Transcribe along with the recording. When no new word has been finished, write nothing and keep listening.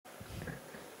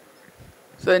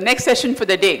So the next session for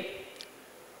the day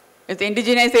is the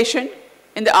indigenization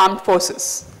in the armed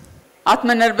forces.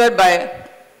 Atmanirbhar by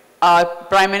our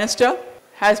Prime Minister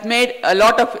has made a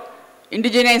lot of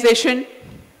indigenization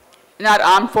in our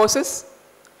armed forces,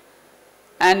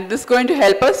 and this is going to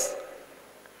help us,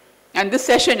 and this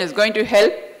session is going to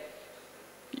help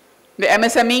the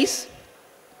MSMEs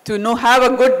to have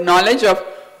a good knowledge of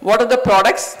what are the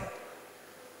products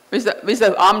which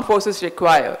the armed forces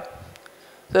require.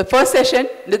 So the first session,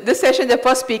 this session, the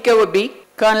first speaker would be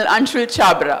Colonel Anchul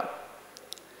Chabbra.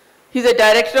 He's the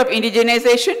Director of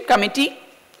Indigenization Committee,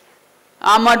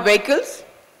 Armored Vehicles,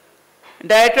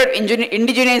 Director of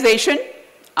Indigenization,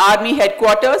 Army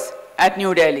Headquarters at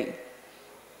New Delhi.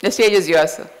 The stage is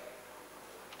yours, sir.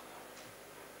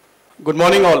 Good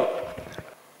morning, all.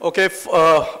 Okay,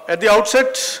 at the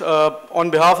outset, on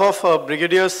behalf of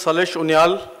Brigadier Salesh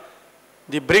Unyal,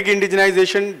 the Brig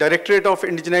Indigenization, Directorate of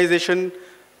Indigenization,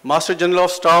 Master General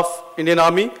of Staff, Indian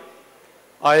Army,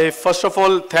 I first of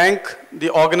all thank the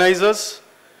organizers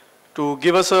to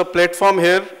give us a platform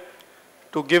here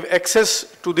to give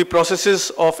access to the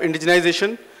processes of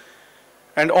indigenization.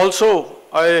 And also,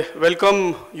 I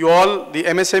welcome you all, the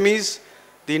MSMEs,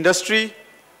 the industry,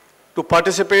 to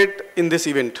participate in this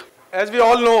event. As we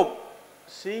all know,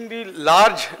 seeing the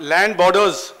large land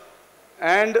borders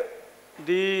and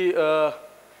the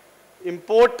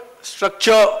import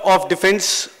structure of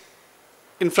defense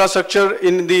infrastructure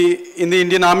in the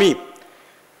Indian Army,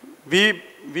 we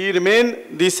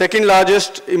remain the second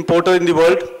largest importer in the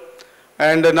world.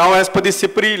 And now, as per the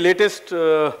CIPRI latest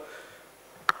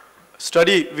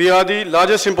study, we are the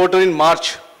largest importer in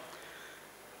March.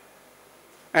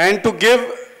 And to give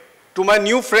to my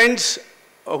new friends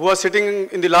who are sitting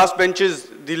in the last benches,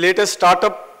 the latest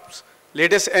startups,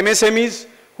 latest MSMEs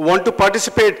who want to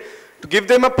participate, to give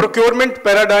them a procurement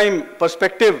paradigm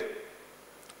perspective.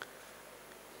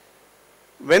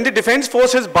 When the defense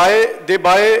forces buy, they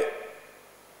buy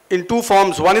in two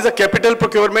forms. One is a capital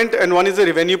procurement and one is a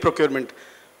revenue procurement.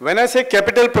 When I say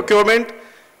capital procurement,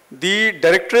 the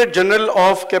Directorate General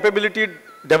of Capability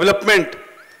Development,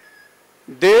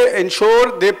 they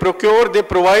ensure, they procure, they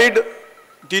provide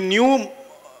the new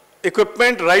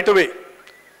equipment right away.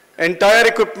 Entire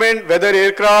equipment, whether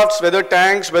aircrafts, whether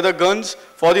tanks, whether guns,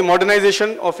 for the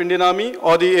modernization of Indian Army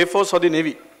or the Air Force or the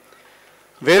Navy.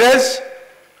 Whereas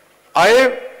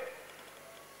I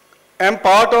am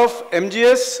part of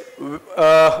MGS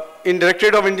in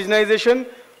Directorate of Indigenization,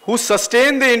 who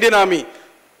sustain the Indian Army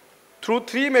through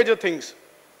three major things.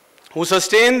 Who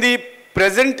sustain the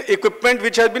present equipment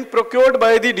which has been procured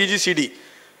by the DGCD.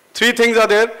 Three things are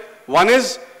there. One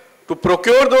is to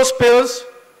procure those spares.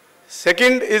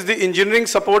 Second is the engineering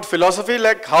support philosophy,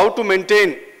 like how to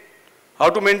maintain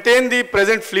the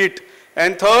present fleet.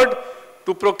 And third,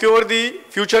 to procure the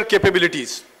future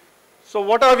capabilities. So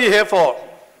what are we here for?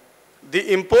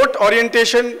 The import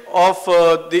orientation of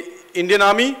the Indian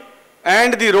Army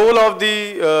and the role of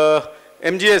the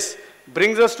MGS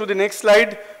brings us to the next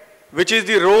slide, which is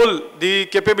the role, the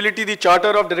capability, the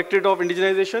charter of Directorate of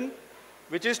Indigenization,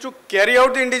 which is to carry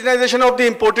out the indigenization of the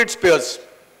imported spares.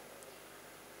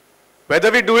 Whether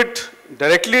we do it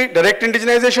directly, direct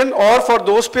indigenization, or for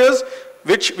those spares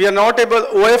which we are not able,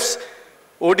 OFs,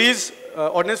 ODs,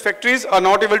 ordnance factories are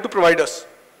not able to provide us.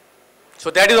 So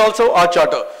that is also our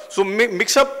charter. So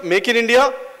mix up Make in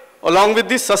India along with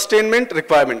the sustainment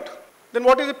requirement. Then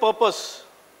what is the purpose?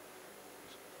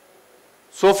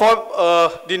 So for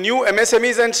the new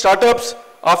MSMEs and startups,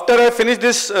 after I finish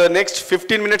this next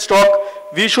 15 minutes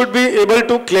talk, we should be able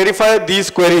to clarify these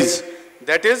queries.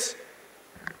 That is,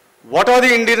 what are the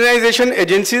indigenization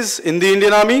agencies in the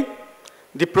Indian Army?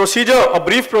 The procedure, a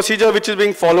brief procedure which is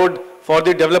being followed for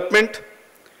the development.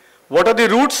 What are the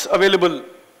routes available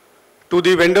to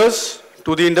the vendors,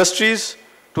 to the industries,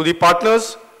 to the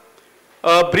partners?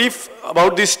 A brief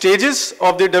about the stages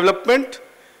of the development.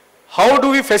 How do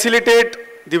we facilitate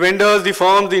the vendors, the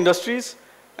firms, the industries?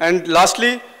 And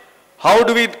lastly, how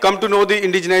do we come to know the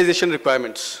indigenization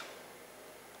requirements?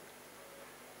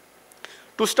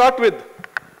 To start with,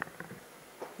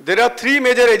 there are three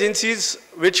major agencies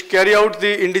which carry out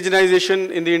the indigenization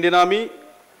in the Indian Army.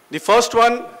 The first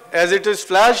one, as it is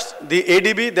flashed, the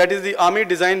ADB, that is the Army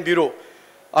Design Bureau.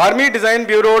 Army Design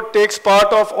Bureau takes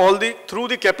part of all the, through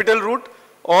the capital route,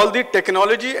 all the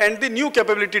technology and the new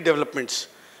capability developments.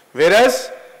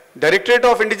 Whereas Directorate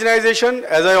of Indigenization,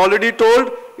 as I already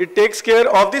told, it takes care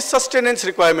of the sustenance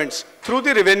requirements through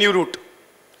the revenue route.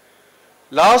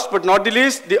 Last but not the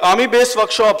least, the army-based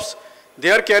workshops, they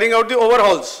are carrying out the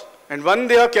overhauls. And when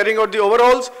they are carrying out the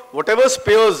overhauls, whatever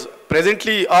spares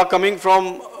presently are coming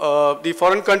from the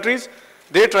foreign countries,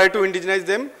 they try to indigenize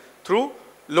them through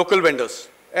local vendors.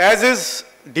 As is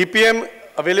DPM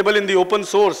available in the open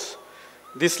source,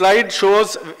 the slide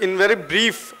shows in very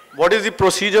brief what is the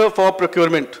procedure for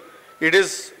procurement. It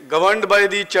is governed by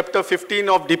the chapter 15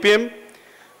 of DPM.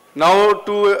 Now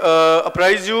to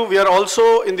apprise you, we are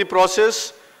also in the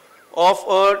process of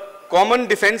a common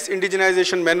defense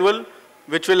indigenization manual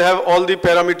which will have all the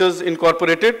parameters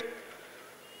incorporated.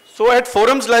 So at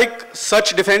forums like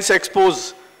such defense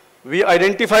expos, we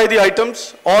identify the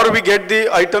items or we get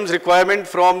the items requirement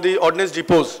from the ordnance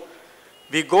depots.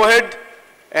 We go ahead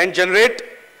and generate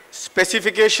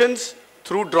specifications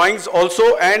through drawings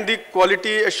also and the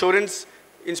quality assurance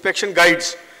inspection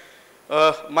guides.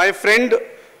 My friend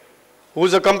who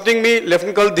is accompanying me,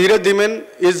 Lieutenant Colonel Dheeraj Dhiman,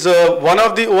 is one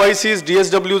of the OIC's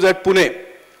DSWs at Pune.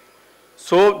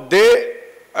 So they,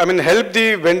 help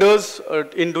the vendors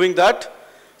in doing that.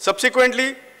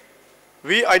 Subsequently,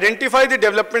 we identify the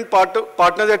development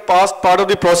partners at past part of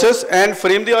the process and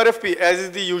frame the RFP as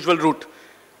is the usual route.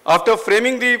 After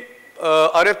framing the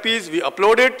RFPs, we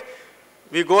upload it.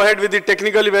 We go ahead with the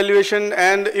technical evaluation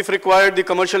and if required the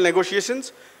commercial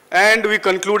negotiations, and we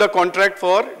conclude a contract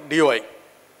for DOI.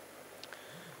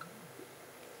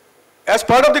 As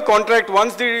part of the contract,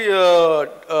 once the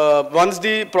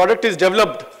product is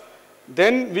developed,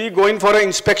 then we go in for an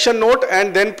inspection note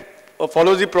and then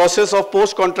follows the process of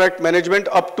post-contract management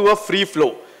up to a free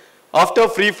flow. After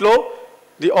free flow,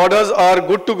 the orders are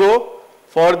good to go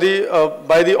for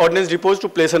by the ordnance depots to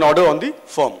place an order on the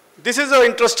firm. This is an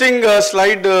interesting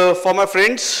slide for my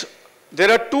friends.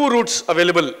 There are two routes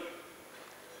available.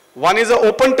 One is an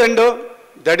open tender,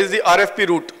 that is the RFP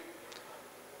route.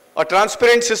 A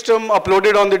transparent system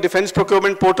uploaded on the defense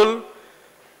procurement portal.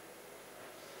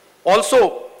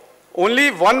 Also, only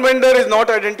one vendor is not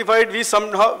identified. We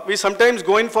sometimes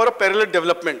go in for a parallel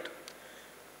development,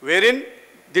 wherein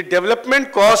the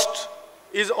development cost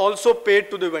is also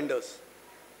paid to the vendors.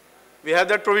 We have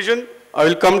that provision. I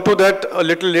will come to that a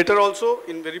little later also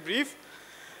in very brief.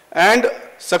 And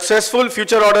successful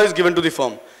future order is given to the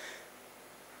firm.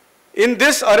 In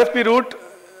this RFP route,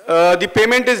 the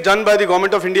payment is done by the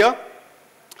Government of India.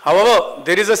 However,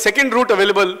 there is a second route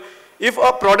available. If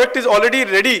a product is already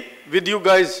ready with you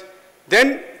guys,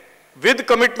 then with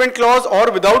commitment clause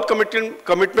or without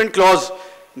commitment clause,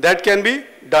 that can be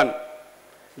done.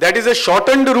 That is a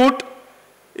shortened route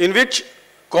in which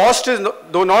cost is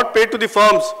though not paid to the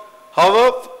firms,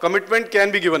 however, commitment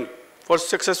can be given for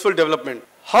successful development.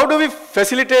 How do we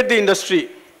facilitate the industry?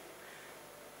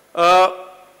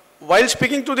 While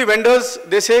speaking to the vendors,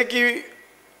 they say, ki,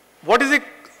 what is the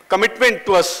commitment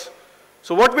to us?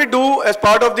 So what we do as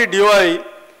part of the DOI,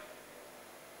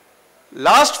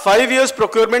 last 5 years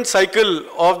procurement cycle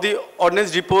of the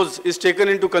ordnance depots is taken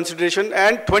into consideration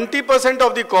and 20%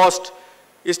 of the cost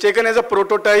is taken as a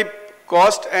prototype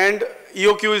cost and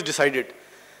EOQ is decided.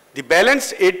 The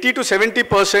balance 80 to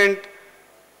 70%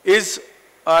 is,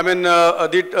 the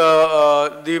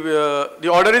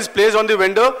order is placed on the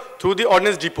vendor through the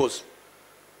ordnance depots.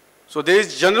 So there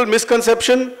is general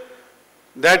misconception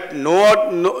that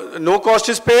no cost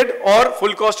is paid or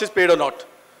full cost is paid or not.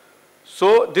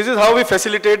 So this is how we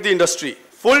facilitate the industry.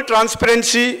 Full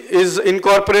transparency is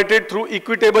incorporated through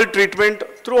equitable treatment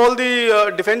through all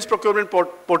the defense procurement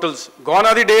portals. Gone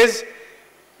are the days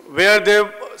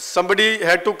where somebody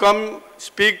had to come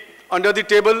speak under the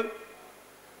table.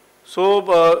 So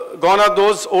gone are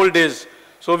those old days.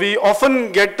 So we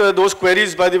often get those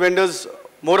queries by the vendors.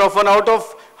 More often, out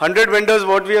of 100 vendors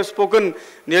what we have spoken,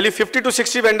 nearly 50 to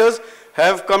 60 vendors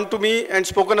have come to me and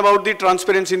spoken about the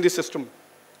transparency in the system.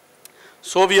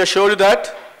 So we assure you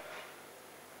that.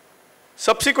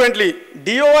 Subsequently,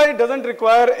 DOI doesn't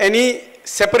require any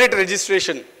separate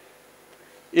registration.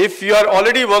 If you are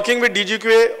already working with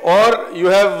DGQA or you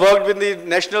have worked with the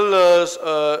National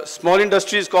Small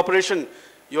Industries Corporation,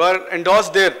 you are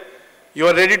endorsed there, you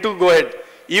are ready to go ahead.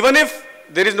 Even if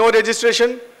there is no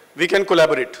registration, we can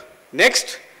collaborate.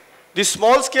 Next, the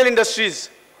small scale industries,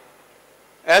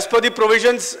 as per the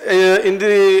provisions in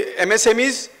the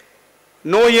MSMEs,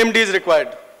 no EMD is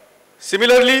required.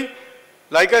 Similarly,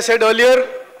 like I said earlier,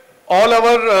 all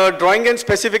our drawing and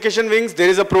specification wings, there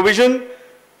is a provision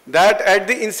that at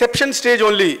the inception stage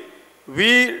only,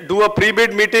 we do a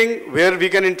pre-bid meeting where we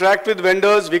can interact with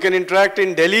vendors, we can interact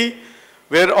in Delhi,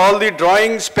 where all the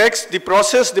drawing specs, the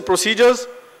process, the procedures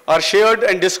are shared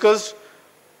and discussed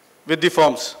with the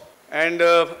firms. And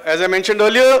as I mentioned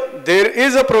earlier, there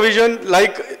is a provision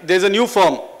like there's a new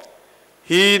firm.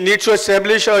 He needs to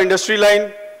establish an industry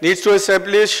line, needs to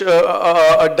establish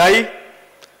a die,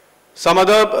 some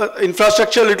other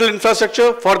infrastructure, little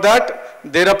infrastructure. For that,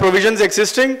 there are provisions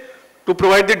existing to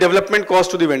provide the development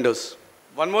cost to the vendors.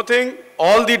 One more thing,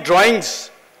 all the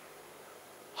drawings,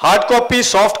 hard copies,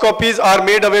 soft copies are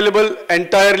made available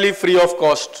entirely free of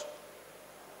cost.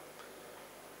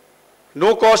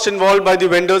 No cost involved by the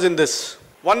vendors in this.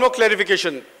 One more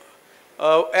clarification.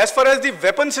 As far as the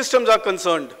weapon systems are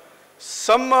concerned,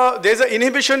 there's an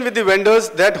inhibition with the vendors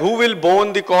that who will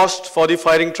borne the cost for the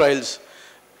firing trials.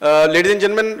 Ladies and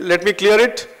gentlemen, let me clear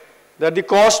it, that the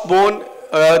cost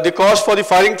for the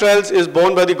firing trials is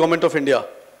borne by the Government of India.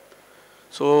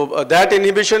 So that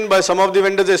inhibition by some of the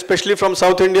vendors, especially from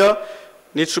South India,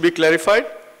 needs to be clarified.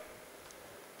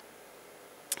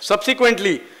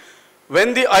 Subsequently,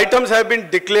 when the items have been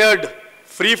declared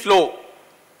free flow,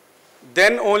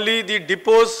 then only the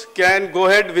depots can go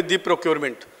ahead with the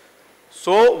procurement.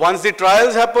 So once the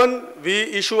trials happen, we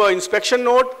issue an inspection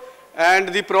note and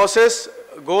the process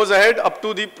goes ahead up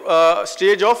to the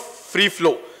stage of free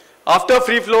flow. After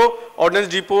free flow, ordnance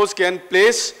depots can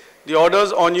place the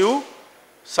orders on you.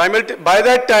 By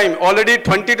that time, already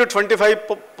 20 to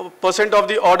 25% of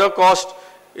the order cost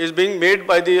is being made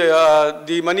by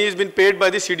the money is being paid by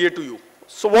the CDA to you.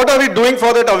 So what are we doing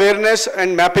for that awareness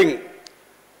and mapping?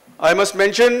 I must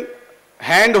mention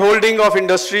hand holding of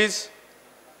industries,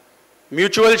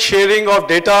 mutual sharing of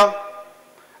data,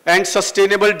 and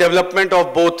sustainable development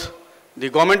of both the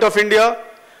Government of India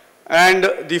and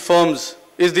the firms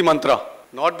is the mantra.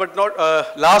 Last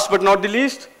but not the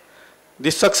least, the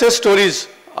success stories.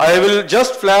 I will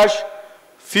just flash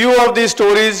few of these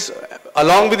stories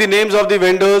along with the names of the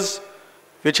vendors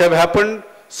which have happened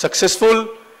successful,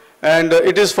 and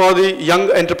it is for the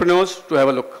young entrepreneurs to have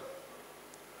a look.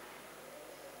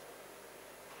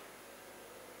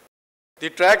 The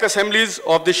track assemblies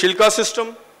of the Shilka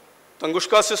system,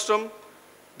 Tunguska system,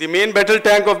 the main battle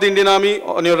tank of the Indian Army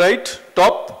on your right,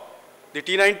 top, the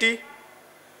T-90.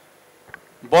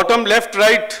 Bottom left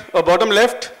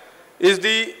is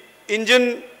the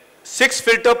engine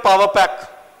 6-filter power pack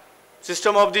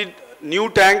system of the new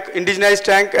tank, indigenized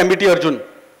tank MBT Arjun.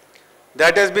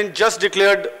 That has been just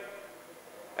declared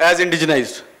as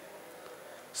indigenized.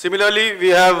 Similarly, we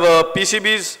have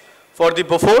PCBs for the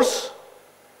Bofors.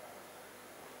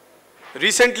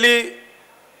 Recently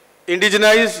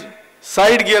indigenized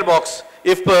side gearbox.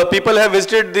 If people have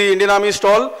visited the Indian Army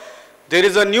stall, there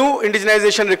is a new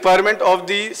indigenization requirement of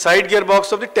the side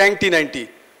gearbox of the tank T-90.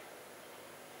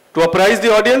 To apprise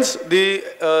the audience, the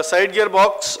side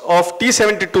gearbox of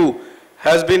T-72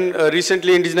 has been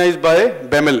recently indigenized by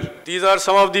BEML. These are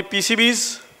some of the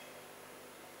PCBs,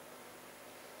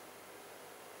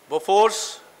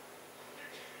 Bofors,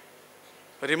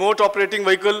 remote operating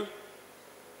vehicle,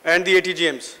 and the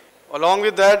ATGMs. Along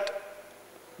with that,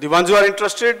 the ones who are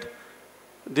interested,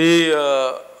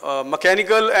 the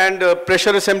mechanical and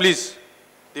pressure assemblies,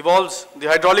 the valves, the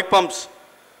hydraulic pumps,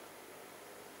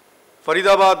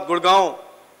 Faridabad, Gurgaon.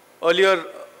 Earlier,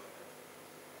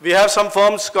 we have some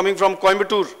firms coming from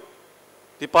Coimbatore.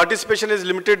 The participation is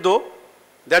limited though,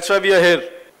 that's why we are here.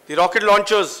 The rocket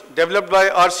launchers developed by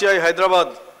RCI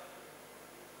Hyderabad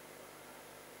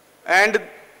and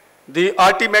the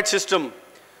RT-MET system.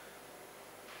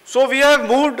 So we have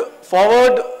moved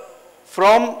forward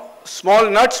from small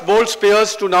nuts, bolts,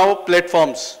 spares to now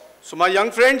platforms. So my young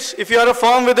friends, if you are a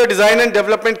firm with a design and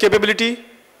development capability,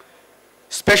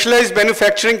 specialized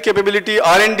manufacturing capability,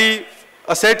 R&D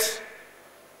assets,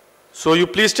 so you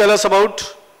please tell us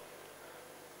about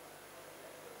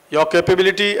your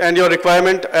capability and your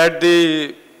requirement at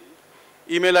the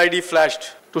email ID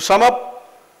flashed. To sum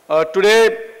up,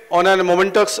 today on a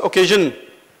momentous occasion,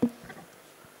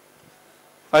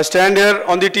 I stand here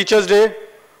on the Teachers' Day,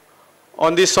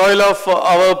 on the soil of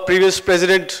our previous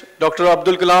President, Dr.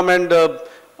 Abdul Kalam, and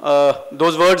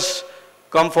those words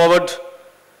come forward.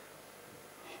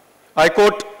 I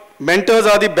quote, "Mentors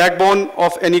are the backbone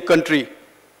of any country,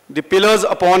 the pillars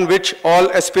upon which all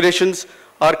aspirations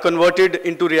are converted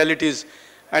into realities."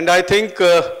 And I think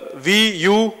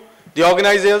you, the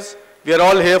organizers, we are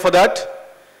all here for that.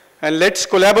 And let's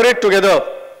collaborate together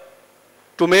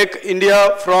to make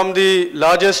India from the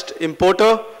largest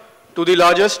importer to the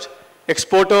largest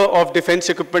exporter of defense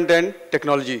equipment and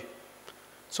technology.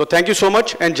 So thank you so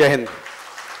much, and Jai Hind.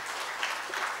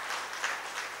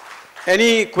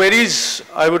 Any queries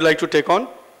I would like to take on?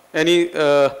 Any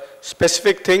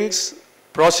specific things,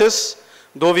 process,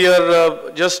 though we are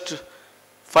just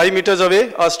 5 meters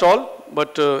away, our stall,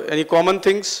 but any common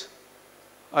things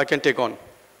I can take on.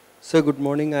 Sir, good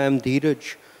morning. I am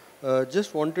Dheeraj.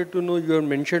 Just wanted to know, you have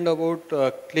mentioned about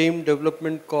claim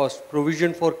development cost,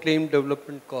 provision for claim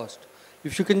development cost.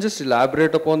 If you can just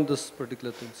elaborate upon this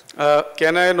particular thing.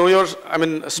 Can I know your,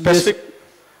 specific?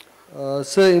 Yes.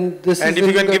 Sir, in this and if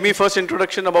you can give me first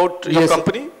introduction about your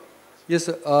company. Yes,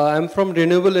 sir. I'm from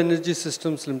Renewable Energy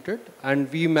Systems Limited,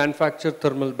 and we manufacture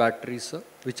thermal batteries, sir,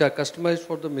 which are customized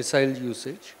for the missile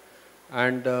usage.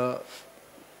 And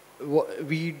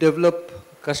we develop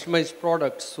customized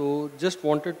products. So just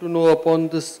wanted to know upon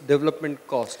this development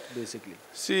cost, basically.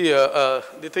 See,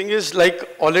 the thing is,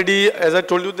 like already, as I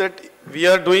told you, that we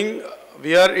are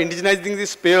indigenizing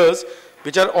these spares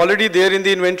which are already there in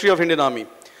the inventory of Indian Army.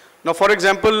 Now, for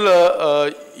example,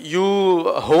 you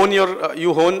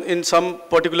hone in some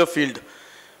particular field,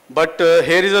 but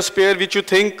here is a spare which you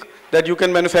think that you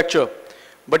can manufacture,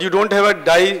 but you don't have a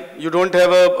die, you don't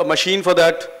have a machine for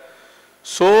that.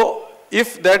 So,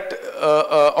 if that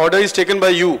order is taken by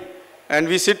you, and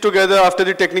we sit together after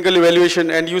the technical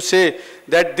evaluation, and you say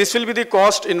that this will be the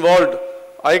cost involved,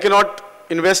 I cannot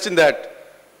invest in that.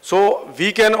 So,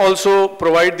 we can also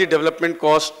provide the development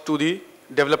cost to the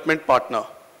development partner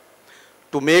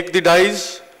to make the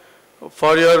dies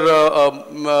for your,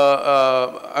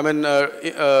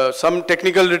 some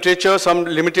technical literature, some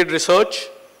limited research.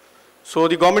 So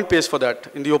the government pays for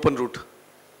that in the open route.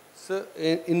 Sir,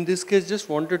 in this case, just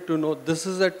wanted to know, this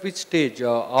is at which stage?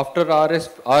 After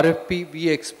RFP, we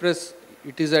express,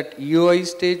 it is at EOI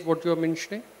stage, what you are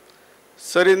mentioning?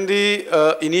 Sir, in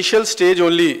the initial stage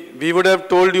only, we would have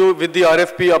told you with the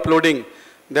RFP uploading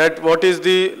that what is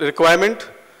the requirement,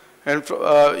 and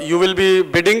you will be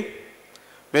bidding.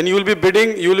 When you will be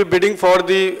bidding for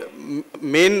the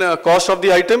main cost of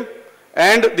the item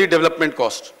and the development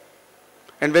cost.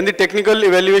 And when the technical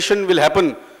evaluation will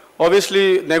happen,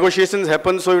 obviously negotiations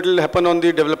happen, so it will happen on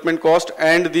the development cost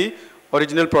and the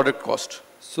original product cost.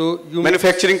 So you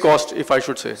manufacturing cost, if I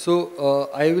should say. So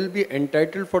I will be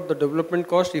entitled for the development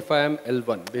cost if I am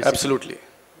L1, basically. Absolutely.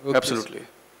 Okay, absolutely.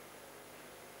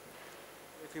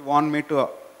 If you want me to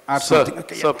add something.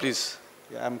 Okay, sir, please.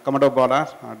 Yeah, I'm Commodore Bala,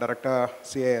 Director,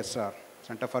 CASR,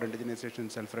 Center for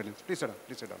Indigenization Self-Reliance. Please sit down,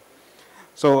 please sit down.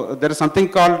 So there is something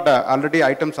called already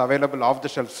items available off the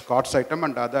shelf, COTS item,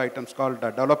 and other items called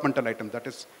developmental items. That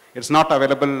is, it's not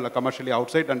available commercially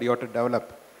outside and you have to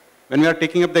develop. When we are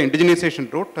taking up the indigenization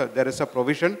route, there is a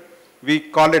provision. We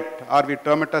call it, or we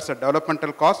term it as a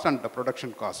developmental cost and the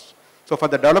production cost. So for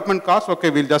the development cost, okay,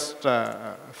 we'll just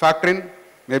factor in,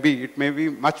 maybe it may be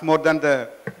much more than the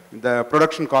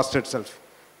production cost itself.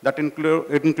 That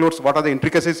includes what are the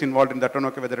intricacies involved in that one,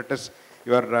 okay, whether it is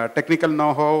your technical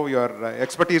know-how, your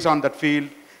expertise on that field,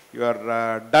 your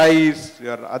dies,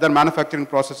 your other manufacturing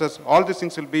processes, all these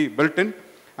things will be built in,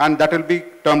 and that will be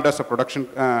termed as a production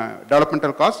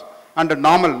developmental cost, and the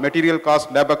normal material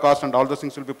cost, labor cost, and all those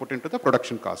things will be put into the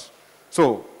production cost.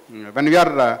 So when we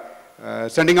are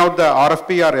sending out the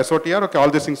RFP or SOTR, okay, all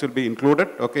these things will be included,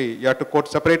 okay, you have to quote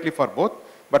separately for both.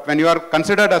 But when you are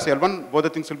considered as L1, both the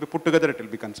things will be put together, it will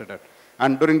be considered.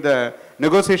 And during the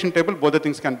negotiation table, both the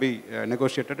things can be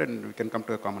negotiated and we can come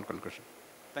to a common conclusion.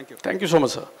 Thank you. Thank you so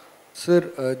much, sir.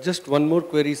 Sir, just one more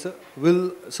query, sir.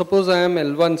 Suppose I am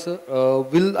L1, sir,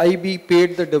 will I be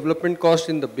paid the development cost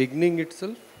in the beginning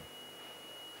itself?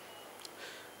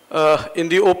 In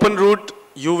the open route,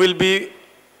 you will be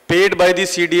paid by the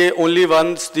CDA only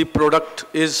once the product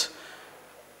is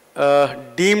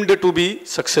deemed to be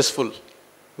successful.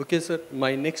 Okay, sir.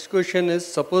 My next question is,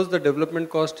 suppose the development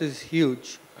cost is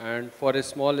huge and for a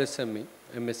small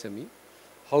MSME,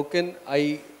 how can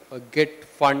I get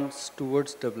funds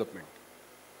towards development?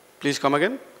 Please come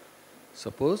again.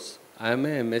 Suppose I am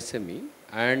a MSME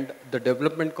and the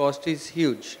development cost is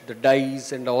huge. The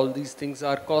dies and all these things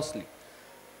are costly.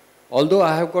 Although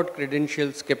I have got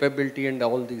credentials, capability and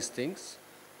all these things,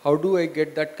 how do I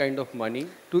get that kind of money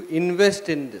to invest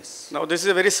in this? Now, this is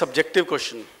a very subjective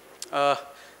question.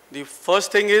 The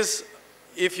first thing is,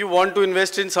 if you want to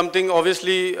invest in something,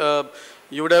 obviously,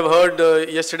 you would have heard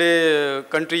yesterday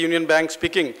Country Union Bank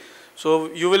speaking. So,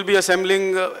 you will be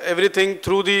assembling everything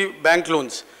through the bank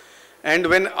loans. And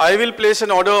when I will place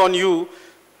an order on you,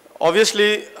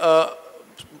 obviously,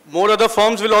 more other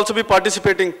firms will also be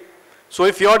participating. So,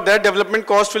 if that development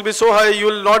cost will be so high, you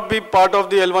will not be part of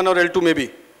the L1 or L2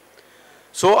 maybe.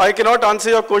 So, I cannot answer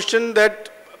your question that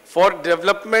for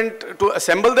development to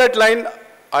assemble that line,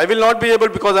 I will not be able,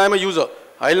 because I am a user,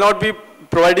 I will not be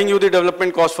providing you the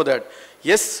development cost for that.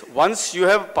 Yes, once you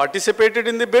have participated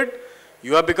in the bid,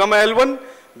 you have become a L1,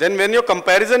 then when your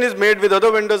comparison is made with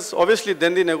other vendors, obviously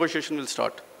then the negotiation will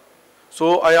start.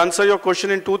 So I answer your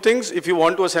question in two things. If you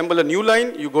want to assemble a new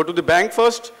line, you go to the bank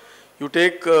first, you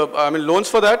take loans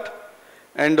for that,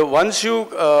 and once you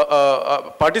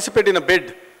participate in a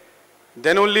bid,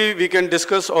 then only we can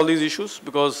discuss all these issues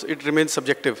because it remains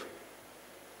subjective.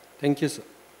 Thank you, sir.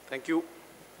 Thank you.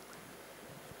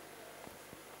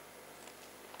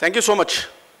 Thank you so much.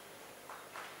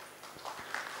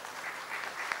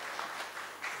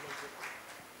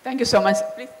 Thank you so much.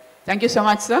 Please. Thank you so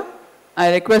much, sir.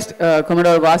 I request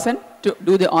Commodore Vasan to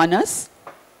do the honors.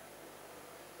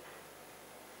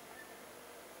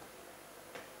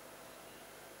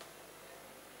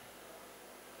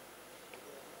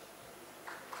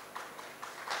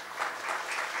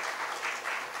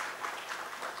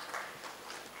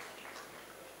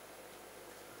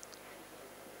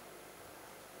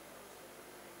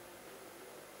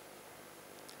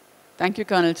 Thank you,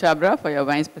 Colonel Chabbra, for your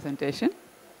wise presentation.